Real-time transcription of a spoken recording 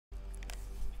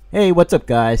Hey, what's up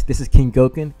guys? This is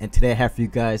Kinggoken, and today I have for you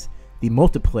guys the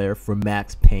multiplayer for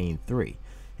Max Payne 3.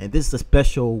 And this is a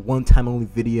special one-time only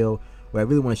video where I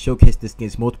really want to showcase this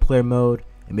game's multiplayer mode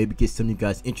and maybe get some of you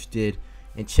guys interested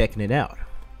in checking it out.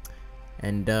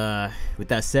 And with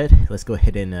that said, let's go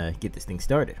ahead and get this thing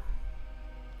started.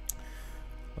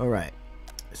 Alright,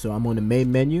 so I'm on the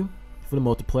main menu for the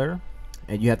multiplayer,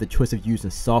 and you have the choice of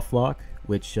using soft lock,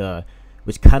 which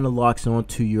kind of locks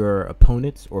onto your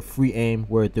opponents, or free aim,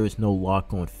 where there is no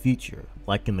lock on feature,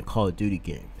 like in the Call of Duty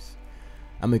games.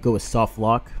 I'm going to go with soft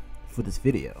lock for this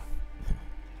video.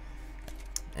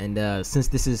 And since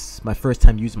this is my first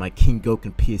time using my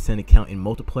Kinggoken PSN account in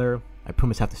multiplayer, I pretty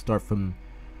much have to start from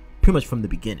the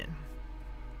beginning.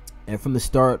 And from the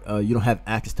start, you don't have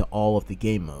access to all of the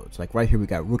game modes. Like right here, we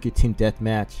got Rookie Team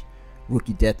Deathmatch,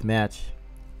 Rookie Deathmatch,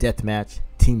 Deathmatch,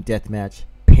 Team Deathmatch,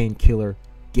 Painkiller,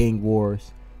 Gang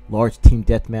Wars, Large Team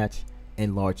Deathmatch,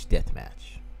 and Large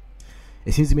Deathmatch.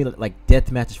 It seems to me like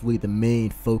Deathmatch is really the main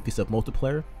focus of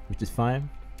multiplayer, which is fine.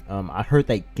 I heard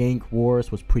that Gang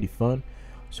Wars was pretty fun,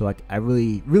 so I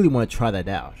really want to try that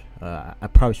out. I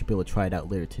probably should be able to try it out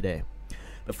later today.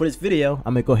 But for this video,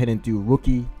 I'm going to go ahead and do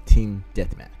Rookie Team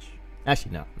Deathmatch.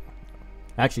 Actually, no.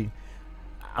 Actually,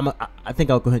 I think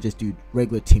I'll go ahead and just do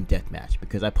regular Team Deathmatch,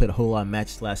 because I played a whole lot of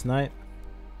matches last night,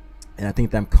 and I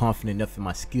think that I'm confident enough in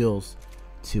my skills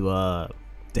to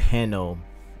handle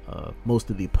most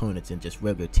of the opponents in just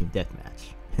regular Team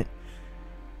Deathmatch.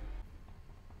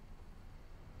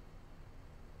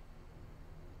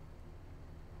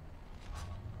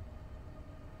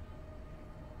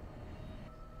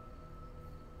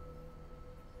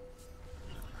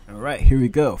 Alright, here we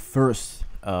go. First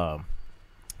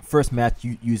match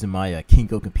using my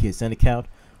Kinggoken PSN account.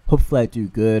 Hopefully I do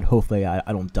good. Hopefully I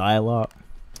don't die a lot.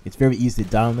 It's very easy to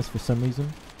die on this for some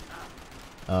reason.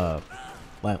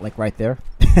 Like right there.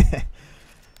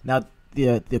 Now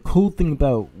the cool thing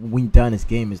about when you die in this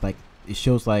game is like it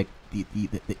shows like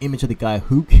the image of the guy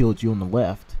who killed you on the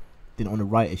left. Then on the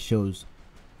right it shows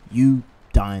you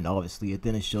dying, obviously, and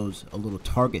then it shows a little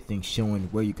target thing showing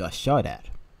where you got shot at.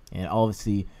 And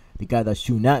obviously the guy that's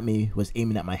shooting at me was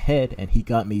aiming at my head, and he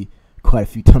got me quite a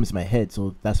few times in my head,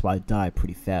 so that's why I died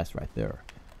pretty fast right there.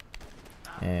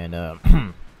 And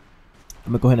I'm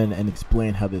gonna go ahead and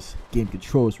explain how this game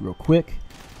controls real quick.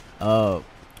 When I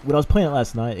was playing it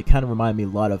last night, it kind of reminded me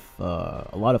a lot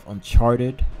of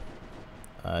Uncharted.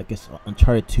 I guess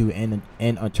Uncharted 2 and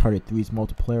Uncharted 3's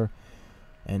multiplayer.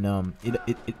 And it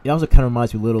also kind of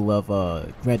reminds me a little of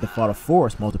Grand Theft Auto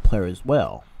 4's multiplayer as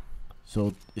well.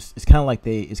 So it's kind of like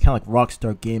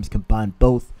Rockstar Games combined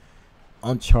both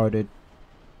Uncharted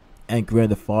and Grand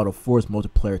Theft Auto 4's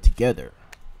multiplayer together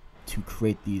to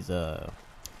create these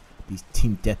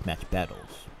team deathmatch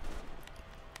battles.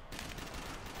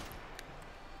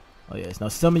 Oh yes, now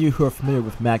some of you who are familiar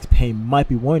with Max Payne might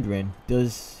be wondering,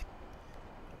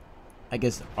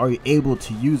 are you able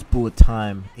to use bullet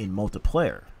time in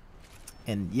multiplayer?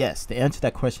 And yes, the answer to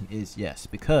that question is yes,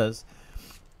 because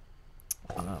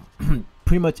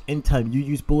pretty much anytime you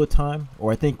use bullet time,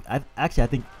 or I think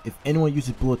if anyone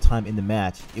uses bullet time in the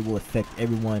match, it will affect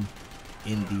everyone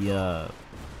in the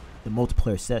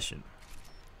multiplayer session.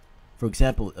 For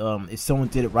example, if someone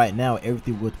did it right now,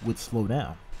 everything would slow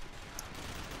down.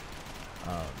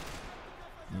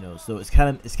 So it's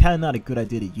kind of not a good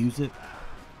idea to use it,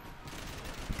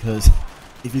 because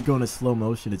if you're going to slow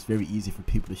motion, it's very easy for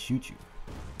people to shoot you.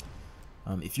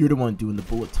 If you're the one doing the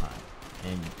bullet time,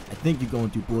 and I think you're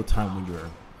going to do bullet time when you're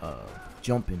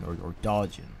jumping or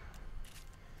dodging.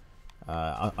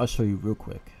 I'll show you real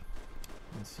quick.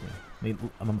 Let's see. Maybe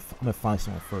I'm gonna find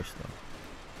someone first though.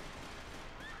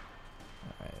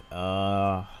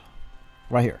 Alright,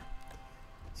 right here.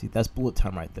 See, that's bullet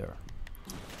time right there.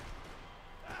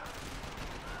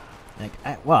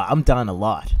 Like, wow, I'm dying a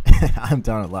lot. I'm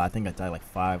dying a lot. I think I died like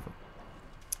five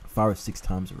or six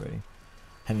times already.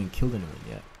 Haven't even killed anyone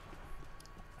yet.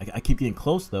 I keep getting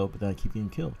close though, but then I keep getting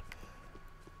killed.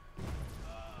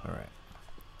 Alright.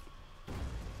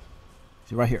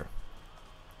 See, right here.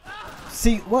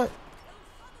 See, what?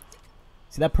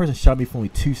 See, that person shot me for only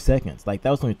 2 seconds. Like, that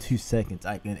was only 2 seconds.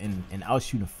 And I was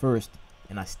shooting first,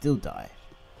 and I still died.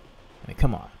 I mean,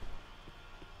 come on.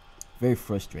 Very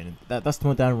frustrating. That's the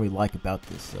one thing I don't really like about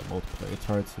this multiplayer. It's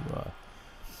hard to,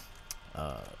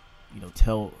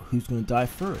 tell who's going to die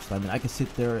first. I mean, I can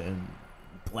sit there and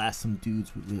blast some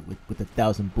dudes with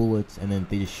 1,000 bullets, and then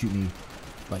they just shoot me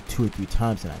like 2 or 3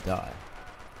 times and I die.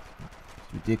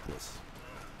 It's ridiculous.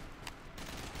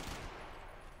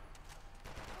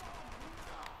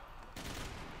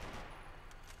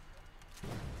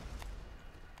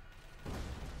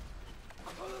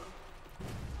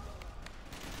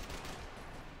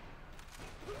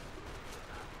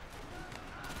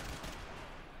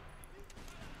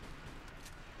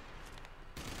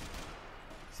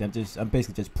 See, I'm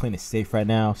basically just playing it safe right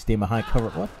now. Stay behind cover.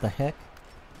 What the heck?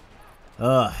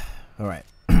 All right.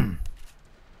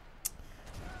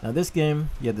 Now this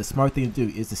game, yeah, the smart thing to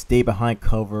do is to stay behind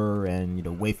cover and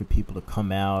wait for people to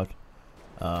come out.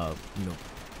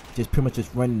 Just pretty much just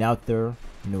running out there.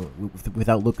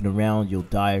 Without looking around, you'll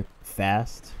die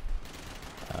fast.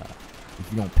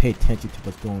 If you don't pay attention to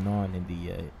what's going on in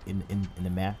the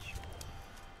match.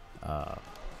 Let's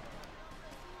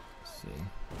see.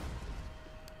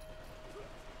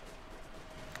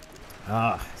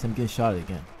 So I'm getting shot at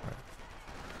again. Right.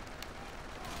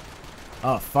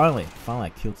 Oh, finally I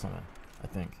killed someone. I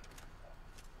think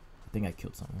I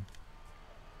killed someone.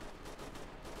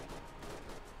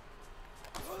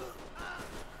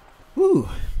 Woo!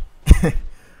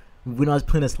 When I was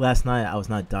playing this last night, I was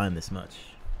not dying this much.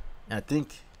 And I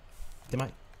think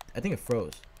it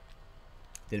froze.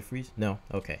 Did it freeze? No.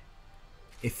 Okay.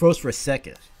 It froze for a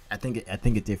second. I think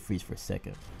it did freeze for a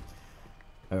second.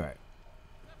 All right.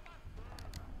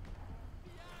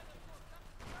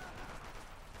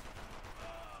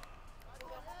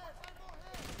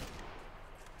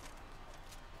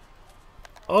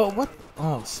 Oh, what?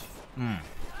 Oh,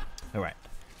 all right.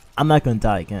 I'm not gonna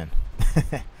die again.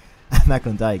 I'm not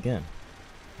gonna die again.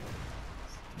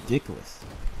 It's ridiculous.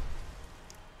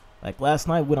 Like last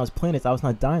night when I was playing this, I was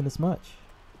not dying this much.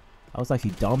 I was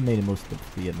actually dominating most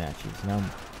of the matches. Now I'm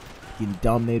getting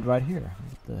dominated right here.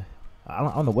 I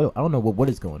don't know what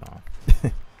is going on.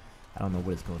 I don't know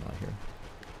what is going on here.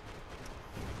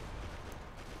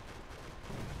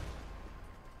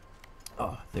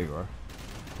 Oh, there you are.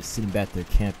 Just sitting back there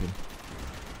camping.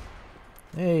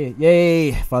 Hey,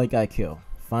 yay! Finally got a kill.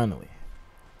 Finally.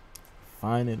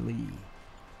 My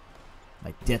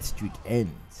death streak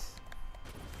ends.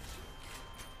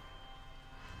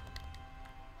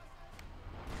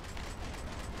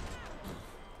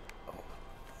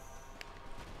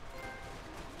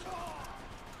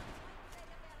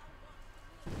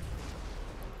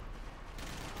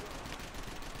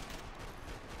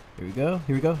 Here we go.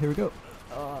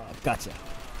 Oh, gotcha.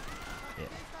 Yeah.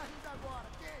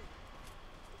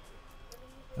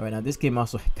 Alright, now this game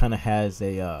also kind of has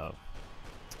a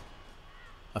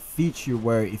feature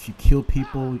where if you kill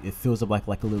people, it fills up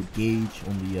like a little gauge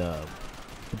on the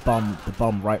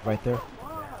bottom right there.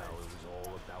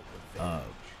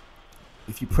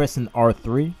 If you press an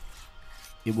R3,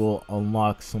 it will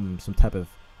unlock some type of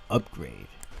upgrade.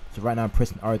 So right now I'm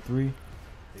pressing R3.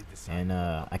 And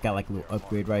I got like a little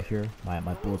upgrade right here. My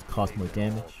bullets cost more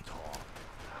damage.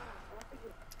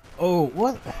 Oh,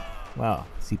 what? Wow.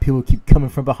 See, people keep coming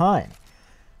from behind.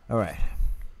 Alright.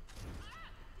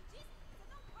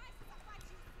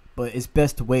 But it's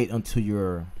best to wait until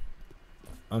you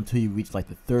reach like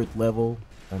the 3rd level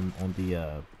on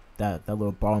the that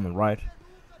little bar on the right.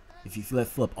 If you let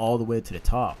flip all the way to the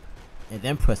top and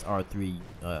then press R3,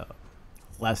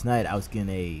 last night I was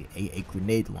getting a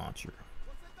grenade launcher.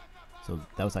 So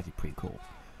that was actually pretty cool.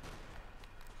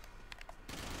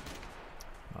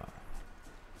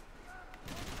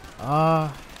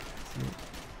 I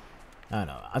don't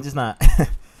know. I'm just not.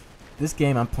 This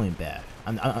game, I'm playing bad.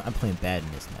 I'm playing bad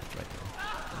in this match right now.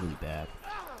 Really bad.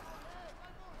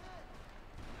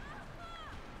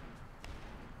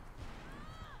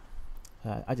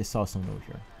 I just saw someone over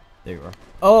here. There you are.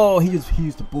 Oh, he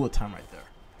used the bullet time right there.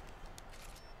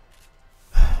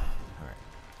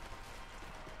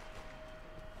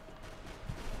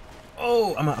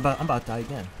 Oh, I'm about to die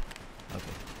again.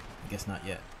 Okay, I guess not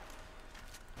yet.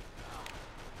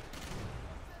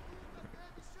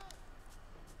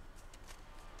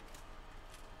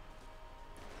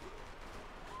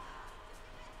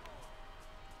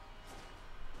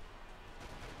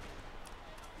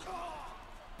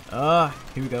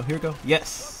 Here we go.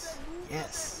 Yes.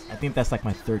 I think that's like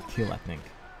my 3rd kill. I think.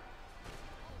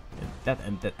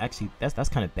 And that actually, that's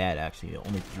kind of bad actually.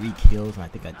 Only 3 kills, and I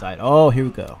think I died. Oh, here we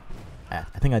go. I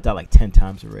think I died like 10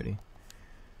 times already.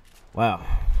 Wow.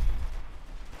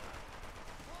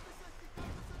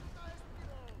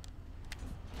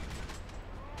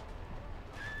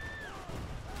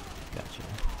 Gotcha.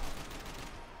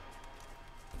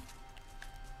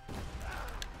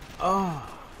 Oh,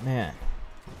 man.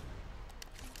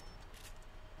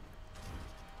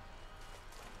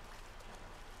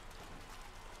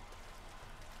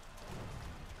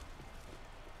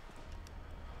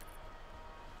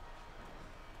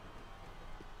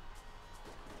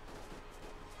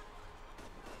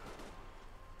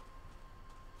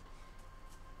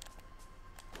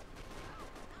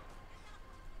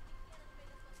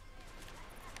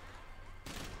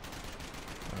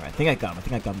 I think I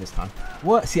got him this time.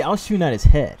 What? See, I was shooting at his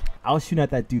head. I was shooting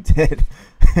at that dude's head.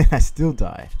 And I still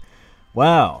died.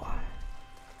 Wow.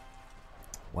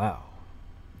 Wow.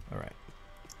 All right.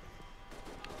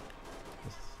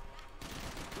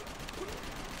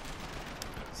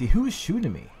 See, who is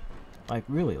shooting me? Like,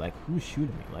 really? Like, who's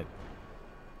shooting me? Like,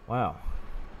 wow.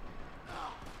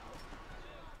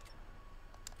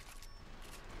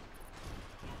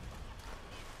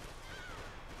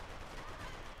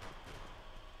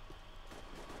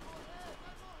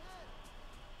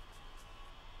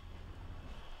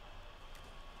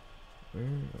 Where?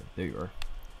 There you are.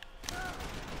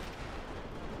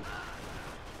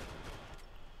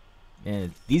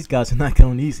 And these guys are not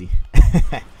going easy.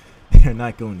 They're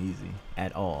not going easy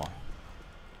at all.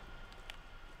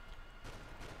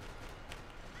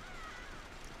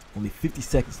 Only 50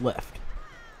 seconds left.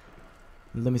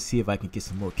 Let me see if I can get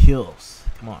some more kills.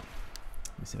 Come on.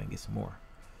 Let me see if I can get some more.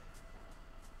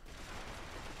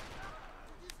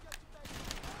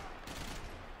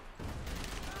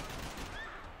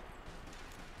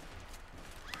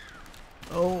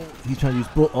 Oh, he's trying to use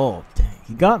bull. Oh, dang.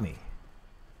 He got me.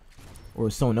 Or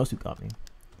it's someone else who got me.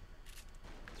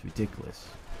 It's ridiculous.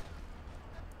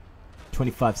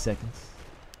 25 seconds.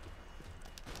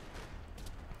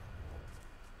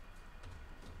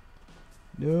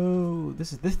 No,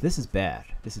 this is bad.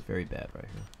 This is very bad right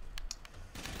here.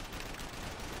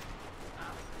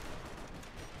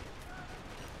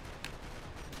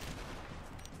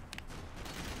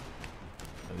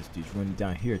 Oh, this dude's running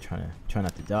down here trying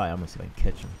not to die. I'm gonna see if I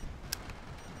can catch him.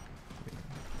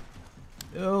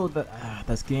 Oh,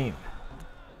 that's game.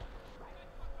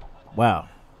 Wow.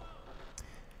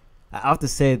 I have to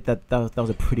say that was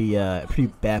a pretty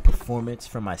bad performance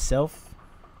from myself.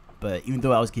 But even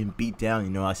though I was getting beat down,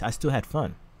 you know, I still had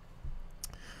fun.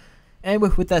 And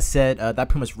with that said, that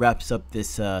pretty much wraps up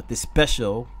this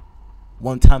special,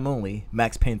 one time only,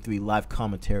 Max Payne 3 live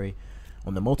commentary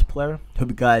on the multiplayer. Hope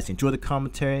you guys enjoyed the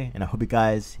commentary, and I hope you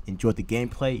guys enjoyed the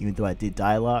gameplay, even though I did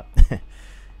die a lot.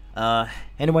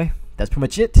 Anyway, that's pretty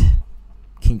much it.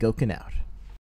 Kinggoken out.